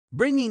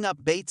Bringing Up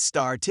Bates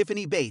star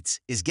Tiffany Bates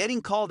is getting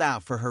called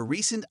out for her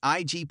recent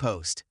IG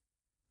post.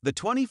 The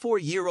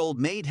 24-year-old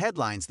made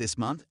headlines this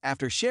month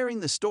after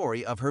sharing the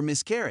story of her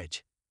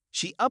miscarriage.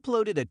 She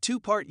uploaded a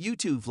two-part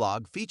YouTube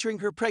vlog featuring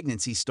her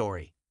pregnancy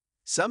story.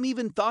 Some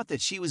even thought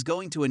that she was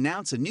going to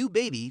announce a new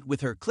baby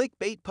with her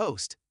clickbait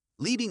post,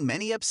 leaving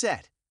many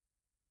upset.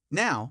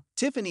 Now,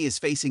 Tiffany is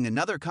facing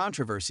another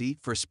controversy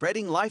for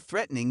spreading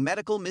life-threatening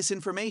medical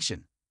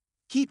misinformation.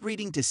 Keep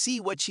reading to see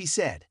what she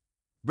said.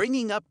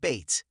 Bringing Up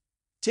Bates.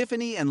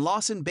 Tiffany and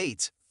Lawson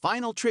Bates'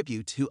 final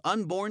tribute to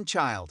unborn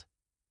child.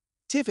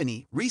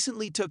 Tiffany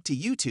recently took to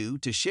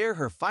YouTube to share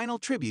her final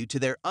tribute to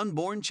their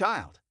unborn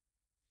child.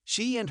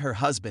 She and her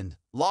husband,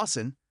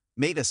 Lawson,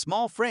 made a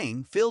small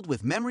frame filled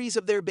with memories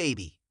of their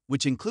baby,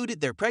 which included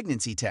their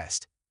pregnancy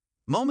test.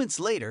 Moments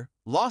later,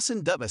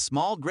 Lawson dug a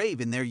small grave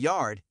in their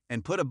yard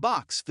and put a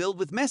box filled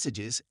with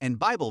messages and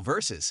Bible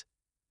verses.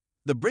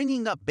 The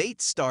Bringing Up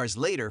Bates stars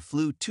later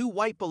flew two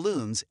white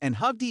balloons and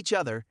hugged each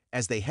other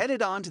as they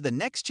headed on to the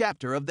next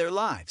chapter of their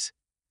lives.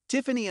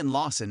 Tiffany and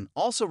Lawson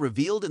also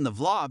revealed in the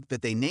vlog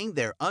that they named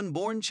their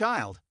unborn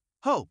child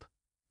Hope.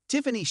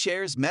 Tiffany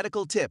shares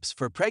medical tips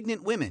for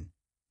pregnant women.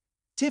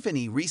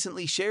 Tiffany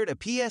recently shared a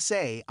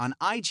PSA on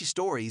IG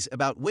stories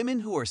about women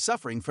who are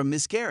suffering from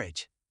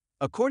miscarriage.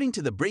 According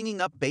to the Bringing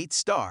Up Bates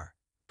star,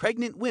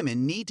 pregnant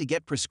women need to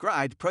get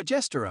prescribed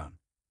progesterone.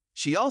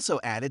 She also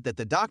added that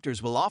the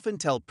doctors will often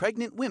tell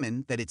pregnant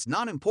women that it's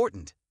not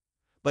important.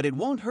 But it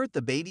won't hurt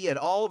the baby at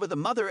all or the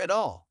mother at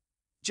all.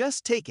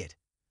 Just take it.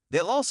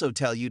 They'll also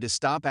tell you to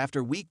stop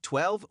after week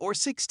 12 or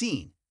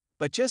 16,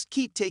 but just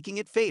keep taking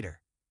it fader.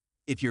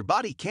 If your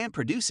body can't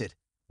produce it,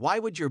 why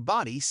would your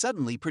body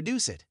suddenly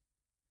produce it?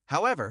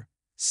 However,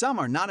 some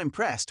are not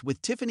impressed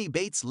with Tiffany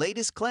Bates'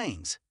 latest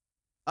claims.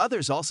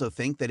 Others also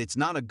think that it's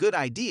not a good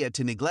idea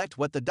to neglect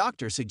what the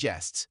doctor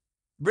suggests.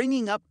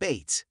 Bringing Up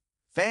Bates.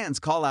 Fans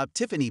call out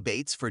Tiffany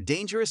Bates for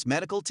dangerous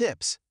medical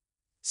tips.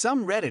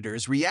 Some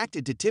Redditors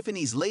reacted to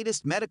Tiffany's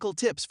latest medical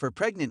tips for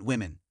pregnant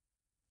women.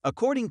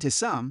 According to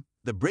some,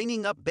 the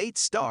Bringing Up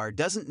Bates star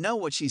doesn't know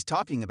what she's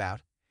talking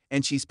about,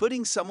 and she's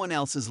putting someone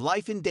else's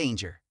life in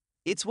danger.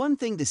 It's one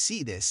thing to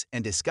see this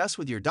and discuss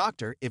with your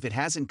doctor if it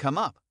hasn't come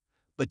up,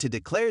 but to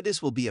declare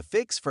this will be a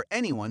fix for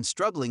anyone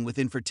struggling with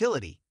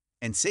infertility,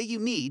 and say you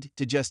need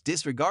to just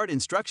disregard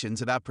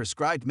instructions about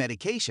prescribed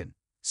medication.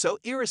 So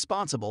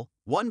irresponsible,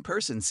 one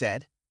person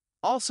said.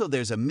 Also,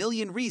 there's a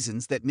million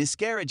reasons that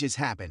miscarriages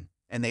happen,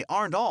 and they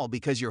aren't all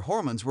because your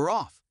hormones were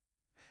off.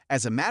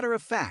 As a matter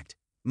of fact,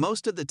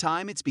 most of the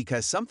time it's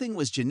because something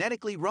was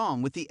genetically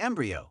wrong with the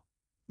embryo,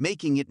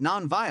 making it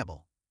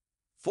non-viable.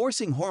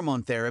 Forcing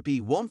hormone therapy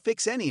won't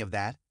fix any of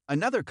that,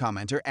 another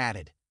commenter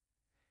added.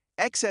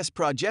 Excess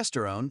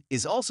progesterone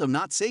is also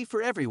not safe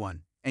for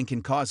everyone and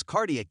can cause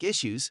cardiac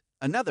issues,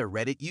 another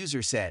Reddit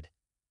user said.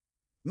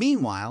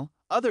 Meanwhile,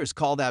 others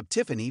called out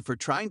Tiffany for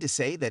trying to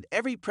say that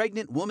every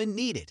pregnant woman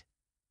need it.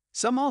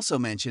 Some also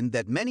mentioned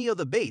that many of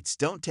the Bates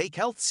don't take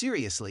health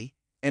seriously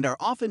and are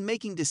often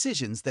making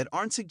decisions that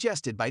aren't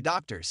suggested by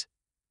doctors.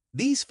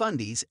 These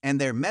fundies and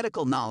their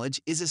medical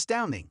knowledge is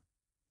astounding.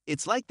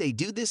 It's like they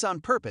do this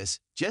on purpose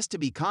just to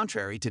be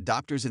contrary to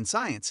doctors and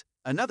science,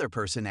 another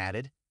person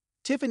added.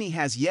 Tiffany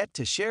has yet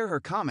to share her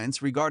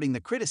comments regarding the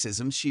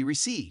criticisms she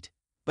received,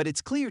 but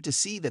it's clear to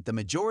see that the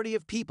majority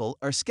of people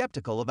are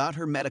skeptical about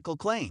her medical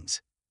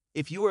claims.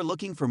 If you are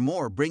looking for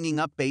more Bringing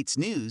Up Bates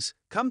news,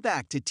 come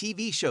back to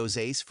TV Shows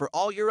Ace for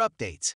all your updates.